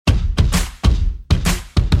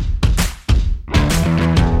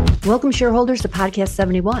Welcome, shareholders, to Podcast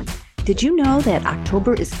 71. Did you know that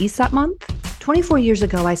October is ESOP month? 24 years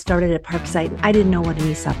ago, I started at Parksite, and I didn't know what an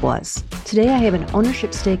ESOP was. Today, I have an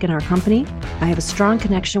ownership stake in our company. I have a strong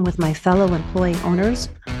connection with my fellow employee owners,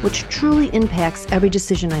 which truly impacts every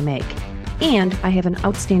decision I make. And I have an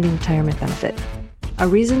outstanding retirement benefit. A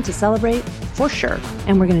reason to celebrate? For sure.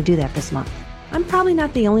 And we're going to do that this month. I'm probably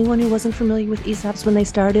not the only one who wasn't familiar with ESOPs when they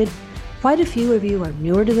started. Quite a few of you are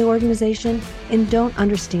newer to the organization and don't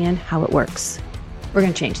understand how it works. We're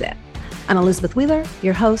going to change that. I'm Elizabeth Wheeler,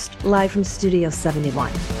 your host, live from Studio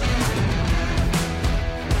 71.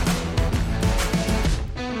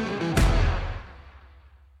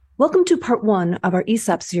 Welcome to part one of our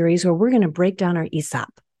ESOP series, where we're going to break down our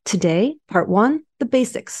ESOP. Today, part one, the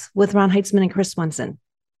basics, with Ron Heitzman and Chris Swenson.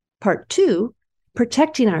 Part two,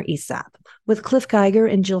 protecting our ESOP, with Cliff Geiger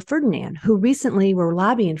and Jill Ferdinand, who recently were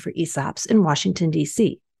lobbying for ESOPs in Washington,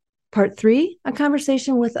 D.C. Part three, a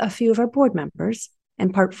conversation with a few of our board members.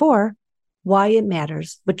 And part four, why it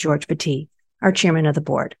matters, with George Battie, our chairman of the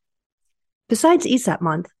board. Besides ESOP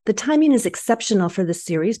month, the timing is exceptional for this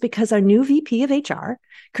series because our new VP of HR,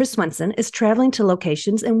 Chris Swenson, is traveling to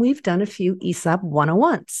locations, and we've done a few ESOP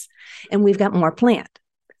 101s, and we've got more planned.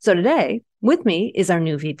 So today, with me is our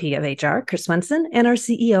new VP of HR, Chris Swenson, and our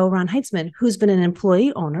CEO, Ron Heitzman, who's been an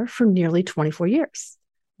employee owner for nearly 24 years.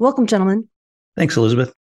 Welcome, gentlemen. Thanks,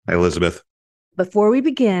 Elizabeth. Hi, Elizabeth. Before we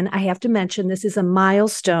begin, I have to mention this is a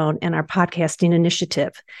milestone in our podcasting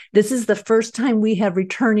initiative. This is the first time we have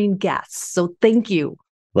returning guests, so thank you.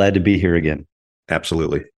 Glad to be here again.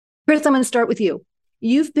 Absolutely. Chris, I'm going to start with you.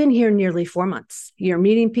 You've been here nearly 4 months. You're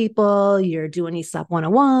meeting people, you're doing ESOP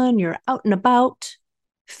 101, you're out and about.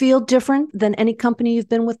 Feel different than any company you've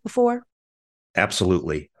been with before?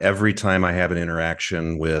 Absolutely. Every time I have an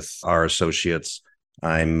interaction with our associates,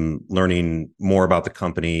 I'm learning more about the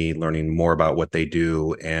company, learning more about what they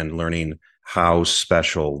do, and learning how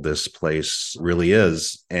special this place really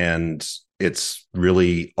is. And it's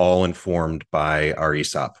really all informed by our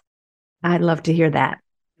ESOP. I'd love to hear that.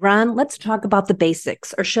 Ron, let's talk about the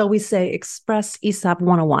basics, or shall we say express ESOP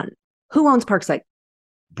 101. Who owns Parksite?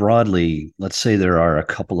 Broadly, let's say there are a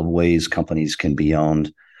couple of ways companies can be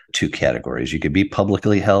owned. Two categories. You could be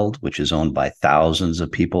publicly held, which is owned by thousands of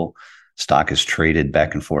people. Stock is traded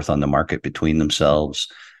back and forth on the market between themselves.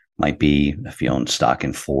 Might be if you own stock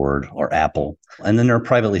in Ford or Apple. And then there are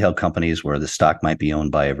privately held companies where the stock might be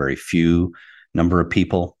owned by a very few number of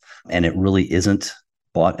people, and it really isn't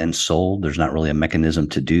bought and sold. There's not really a mechanism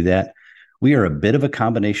to do that. We are a bit of a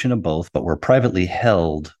combination of both, but we're privately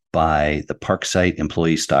held by the Parksite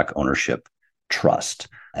Employee Stock Ownership Trust.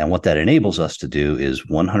 And what that enables us to do is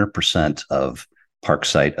 100% of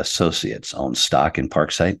Parksite associates own stock in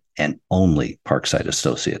Parksite, and only Parksite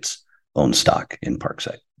associates own stock in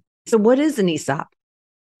Parksite. So what is an ESOP?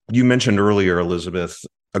 You mentioned earlier, Elizabeth,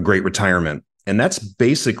 a great retirement. And that's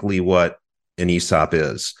basically what an ESOP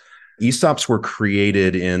is. ESOPs were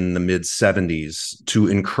created in the mid-70s to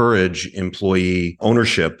encourage employee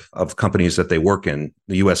ownership of companies that they work in.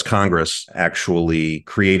 The U.S. Congress actually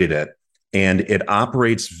created it, and it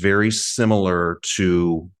operates very similar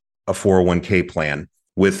to a 401k plan,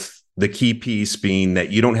 with the key piece being that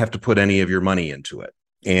you don't have to put any of your money into it.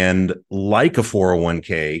 And like a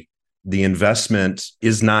 401k, the investment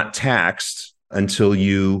is not taxed until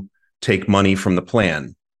you take money from the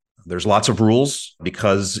plan. There's lots of rules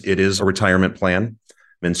because it is a retirement plan.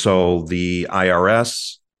 And so the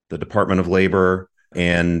IRS, the Department of Labor,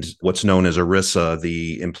 and what's known as ERISA,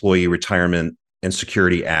 the Employee Retirement and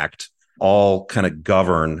Security Act, all kind of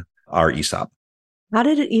govern our ESOP. How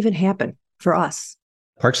did it even happen for us?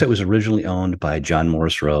 Parksite was originally owned by John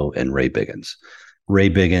Morris Rowe and Ray Biggins.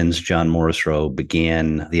 Ray Biggins, John Morris Rowe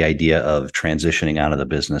began the idea of transitioning out of the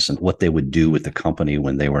business and what they would do with the company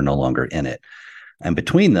when they were no longer in it. And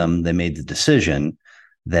between them, they made the decision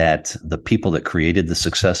that the people that created the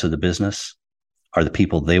success of the business are the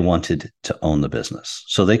people they wanted to own the business.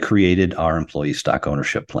 So they created our employee stock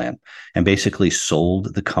ownership plan and basically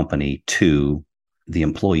sold the company to the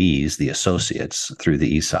employees, the associates, through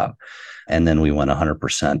the ESOP. And then we went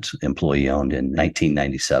 100% employee owned in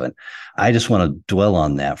 1997. I just want to dwell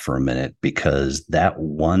on that for a minute, because that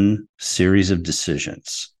one series of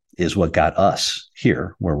decisions is what got us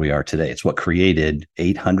here where we are today. It's what created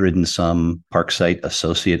 800 and some Parksite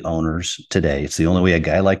associate owners today. It's the only way a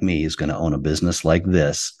guy like me is going to own a business like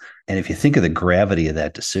this. And if you think of the gravity of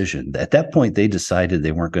that decision, at that point, they decided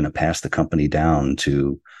they weren't going to pass the company down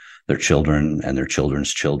to their children and their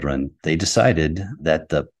children's children. They decided that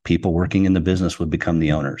the people working in the business would become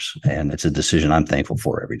the owners. And it's a decision I'm thankful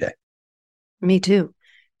for every day. Me too.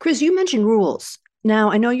 Chris, you mentioned rules.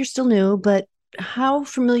 Now, I know you're still new, but How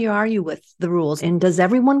familiar are you with the rules? And does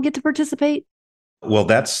everyone get to participate? Well,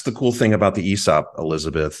 that's the cool thing about the ESOP,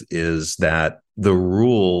 Elizabeth, is that the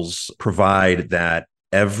rules provide that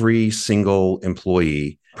every single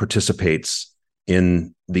employee participates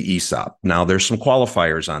in the ESOP. Now, there's some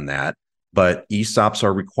qualifiers on that, but ESOPs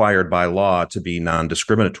are required by law to be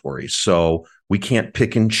non-discriminatory. So we can't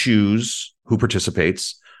pick and choose who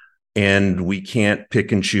participates, and we can't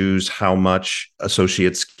pick and choose how much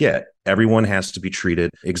associates get. Everyone has to be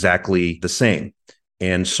treated exactly the same.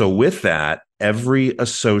 And so with that, every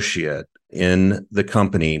associate in the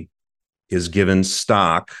company is given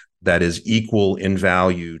stock that is equal in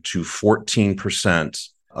value to 14%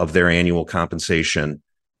 of their annual compensation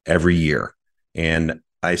every year. And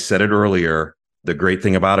I said it earlier, the great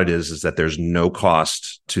thing about it is that there's no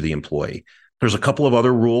cost to the employee. There's a couple of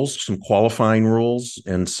other rules, some qualifying rules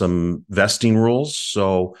and some vesting rules.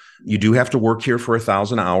 So you do have to work here for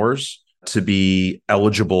 1,000 hours to be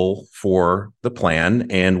eligible for the plan.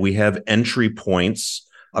 And we have entry points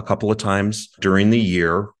a couple of times during the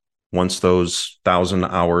year once those 1,000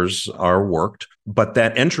 hours are worked. But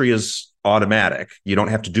that entry is automatic. You don't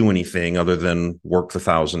have to do anything other than work the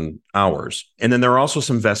 1,000 hours. And then there are also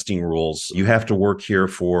some vesting rules. You have to work here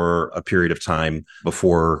for a period of time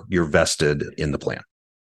before you're vested in the plan.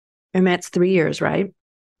 And that's 3 years, right?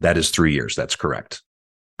 That is 3 years. That's correct.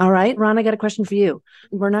 All right, Ron, I got a question for you.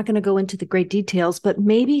 We're not going to go into the great details, but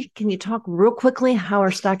maybe can you talk real quickly how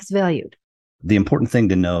our stock is valued? The important thing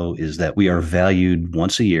to know is that we are valued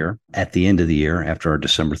once a year at the end of the year after our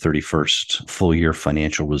December 31st full year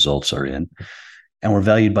financial results are in. And we're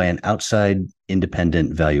valued by an outside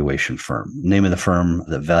independent valuation firm. Name of the firm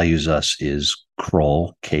that values us is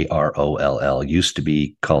Kroll, Kroll, used to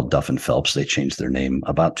be called Duff & Phelps. They changed their name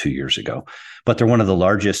about 2 years ago. But they're one of the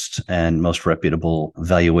largest and most reputable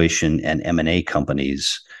valuation and M&A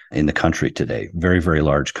companies in the country today. Very, very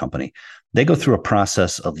large company. They go through a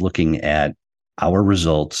process of looking at our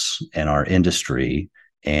results and our industry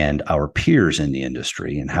and our peers in the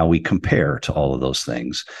industry and how we compare to all of those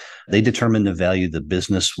things. They determine the value the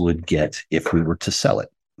business would get if we were to sell it.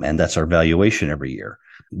 And that's our valuation every year.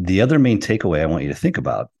 The other main takeaway I want you to think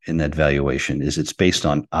about in that valuation is it's based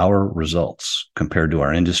on our results compared to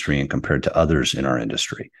our industry and compared to others in our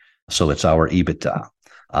industry. So it's our EBITDA,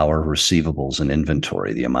 our receivables and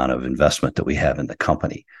inventory, the amount of investment that we have in the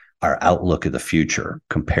company, our outlook of the future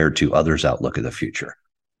compared to others' outlook of the future.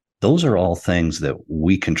 Those are all things that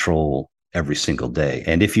we control every single day.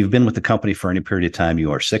 And if you've been with the company for any period of time,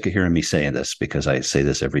 you are sick of hearing me saying this because I say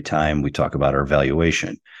this every time we talk about our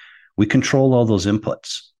valuation. We control all those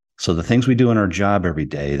inputs. So the things we do in our job every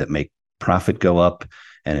day that make profit go up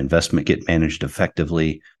and investment get managed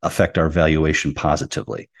effectively affect our valuation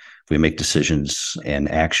positively. If we make decisions and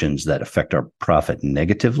actions that affect our profit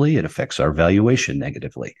negatively, it affects our valuation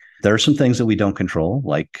negatively. There are some things that we don't control,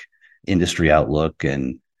 like industry outlook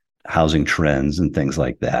and housing trends and things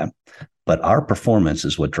like that. But our performance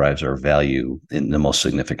is what drives our value in the most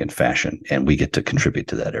significant fashion. And we get to contribute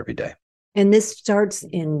to that every day. And this starts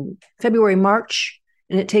in February, March,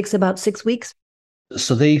 and it takes about 6 weeks.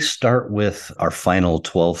 So they start with our final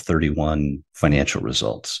 12/31 financial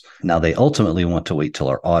results. Now, they ultimately want to wait till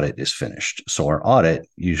our audit is finished. So our audit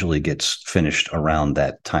usually gets finished around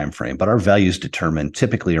that time frame, but our value is determined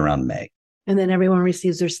typically around May. And then everyone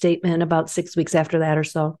receives their statement about 6 weeks after that or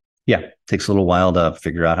so. Yeah, it takes a little while to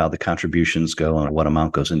figure out how the contributions go and what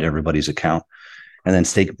amount goes into everybody's account. And then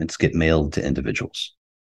statements get mailed to individuals.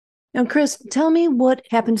 Now, Chris, tell me what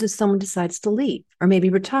happens if someone decides to leave or maybe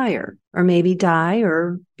retire or maybe die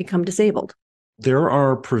or become disabled. There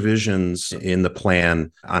are provisions in the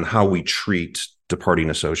plan on how we treat departing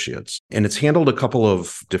associates, and it's handled a couple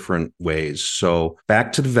of different ways. So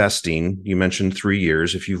back to the vesting, you mentioned 3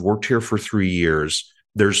 years. If you've worked here for 3 years,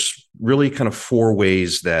 there's really kind of 4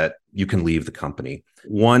 ways that you can leave the company.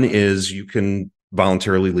 One is you can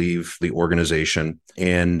voluntarily leave the organization.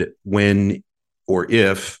 And when or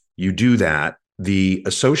if you do that, the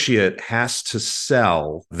associate has to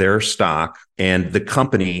sell their stock and the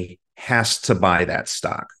company has to buy that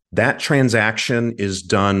stock. That transaction is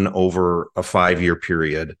done over a 5-year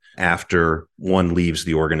period after one leaves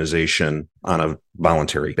the organization on a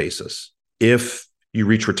voluntary basis. If you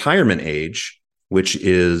reach retirement age, which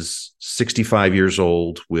is 65 years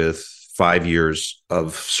old with 5 years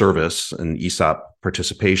of service and ESOP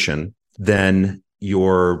participation, then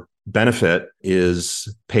your benefit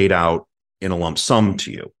is paid out in a lump sum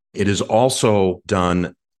to you. It is also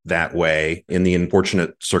done that way in the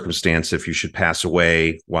unfortunate circumstance if you should pass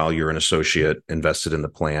away while you're an associate invested in the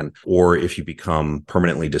plan, or if you become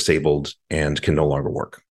permanently disabled and can no longer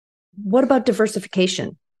work. What about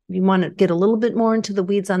diversification? You want to get a little bit more into the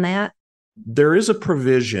weeds on that? There is a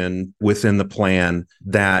provision within the plan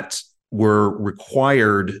that we're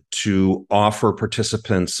required to offer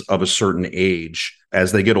participants of a certain age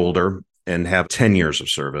as they get older and have 10 years of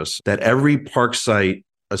service, that every Parksite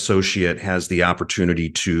associate has the opportunity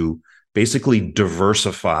to basically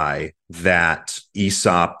diversify that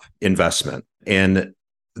ESOP investment. And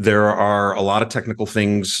there are a lot of technical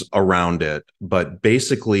things around it, but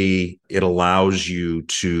basically it allows you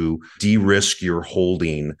to de-risk your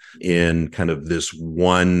holding in kind of this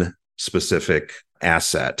one specific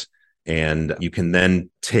asset. And you can then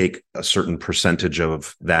take a certain percentage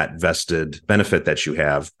of that vested benefit that you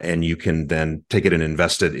have, and you can then take it and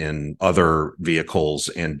invest it in other vehicles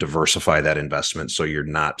and diversify that investment so you're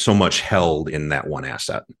not so much held in that one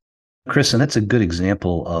asset. Chris, and that's a good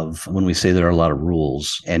example of when we say there are a lot of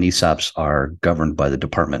rules, and ESOPs are governed by the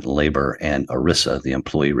Department of Labor and ERISA, the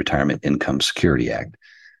Employee Retirement Income Security Act.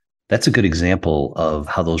 That's a good example of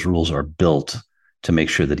how those rules are built to make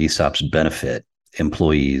sure that ESOPs benefit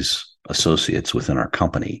employees, associates within our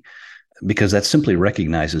company, because that simply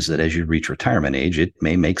recognizes that as you reach retirement age, it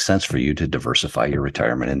may make sense for you to diversify your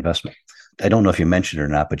retirement investment. I don't know if you mentioned it or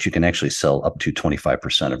not, but you can actually sell up to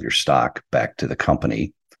 25% of your stock back to the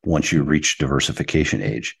company once you reach diversification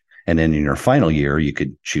age. And then in your final year, you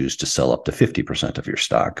could choose to sell up to 50% of your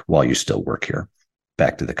stock while you still work here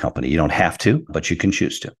back to the company. You don't have to, but you can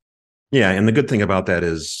choose to. Yeah. And the good thing about that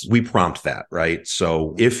is we prompt that, right?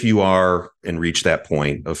 So if you are and reach that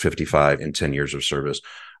point of 55 and 10 years of service,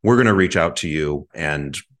 we're going to reach out to you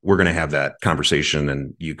and we're going to have that conversation,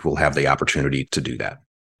 and you will have the opportunity to do that.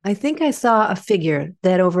 I think I saw a figure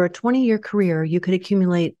that over a 20-year career, you could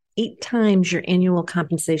accumulate 8 times your annual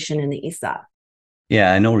compensation in the ESOP.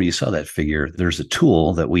 Yeah, I know where you saw that figure. There's a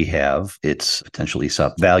tool that we have. It's potential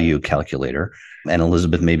ESOP value calculator. And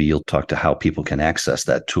Elizabeth, maybe you'll talk to how people can access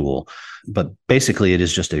that tool. But basically, it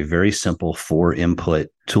is just a very simple 4-input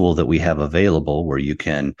tool that we have available where you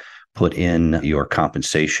can put in your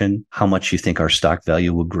compensation, how much you think our stock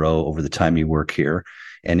value will grow over the time you work here.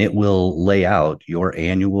 And it will lay out your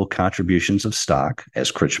annual contributions of stock. As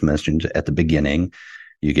Chris mentioned at the beginning,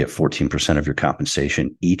 you get 14% of your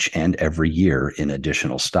compensation each and every year in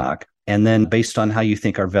additional stock. And then based on how you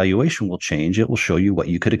think our valuation will change, it will show you what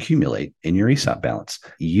you could accumulate in your ESOP balance.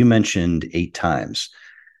 You mentioned 8 times.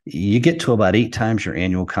 You get to about 8 times your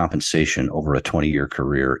annual compensation over a 20-year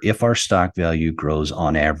career if our stock value grows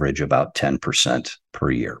on average about 10%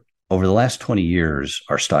 per year. Over the last 20 years,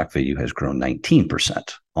 our stock value has grown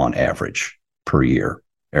 19% on average per year,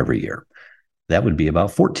 every year. That would be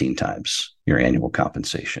about 14 times your annual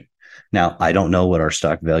compensation. Now, I don't know what our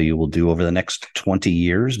stock value will do over the next 20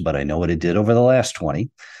 years, but I know what it did over the last 20.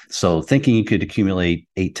 So thinking you could accumulate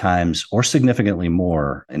 8 times or significantly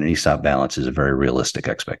more in an ESOP balance is a very realistic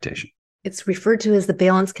expectation. It's referred to as the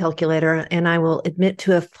balance calculator, and I will admit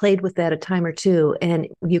to have played with that a time or two, and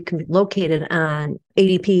you can locate it on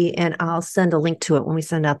ADP, and I'll send a link to it when we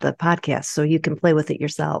send out the podcast so you can play with it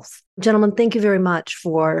yourselves. Gentlemen, thank you very much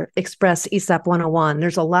for Express ESOP 101.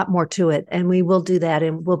 There's a lot more to it, and we will do that,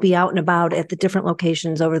 and we'll be out and about at the different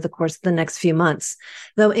locations over the course of the next few months.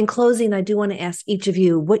 Though in closing, I do want to ask each of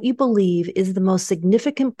you what you believe is the most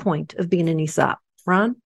significant point of being an ESOP.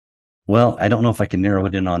 Ron? Well, I don't know if I can narrow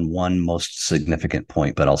it in on one most significant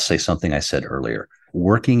point, but I'll say something I said earlier.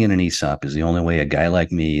 Working in an ESOP is the only way a guy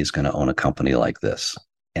like me is going to own a company like this.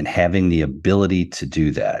 And having the ability to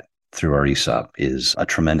do that through our ESOP is a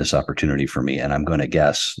tremendous opportunity for me. And I'm going to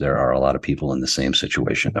guess there are a lot of people in the same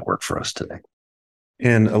situation that work for us today.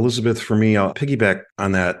 And Elizabeth, for me, I'll piggyback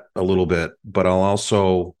on that a little bit, but I'll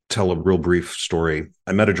also tell a real brief story.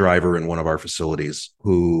 I met a driver in one of our facilities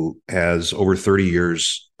who has over 30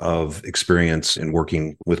 years of experience in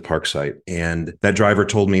working with Parksite. And that driver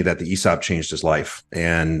told me that the ESOP changed his life.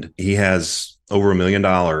 And he has over $1 million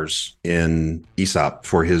in ESOP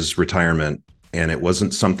for his retirement. And it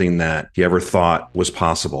wasn't something that he ever thought was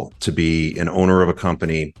possible to be an owner of a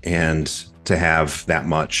company and to have that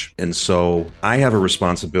much. And so I have a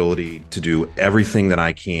responsibility to do everything that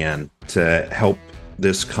I can to help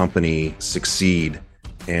this company succeed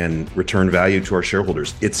and return value to our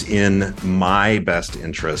shareholders. It's in my best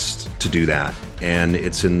interest to do that. And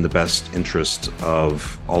it's in the best interest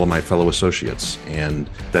of all of my fellow associates. And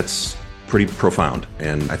that's pretty profound.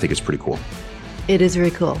 And I think it's pretty cool. It is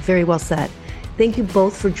very cool. Very well said. Thank you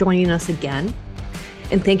both for joining us again.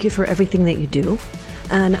 And thank you for everything that you do.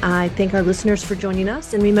 And I thank our listeners for joining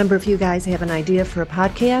us. And remember, if you guys have an idea for a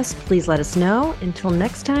podcast, please let us know. Until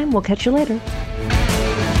next time, we'll catch you later.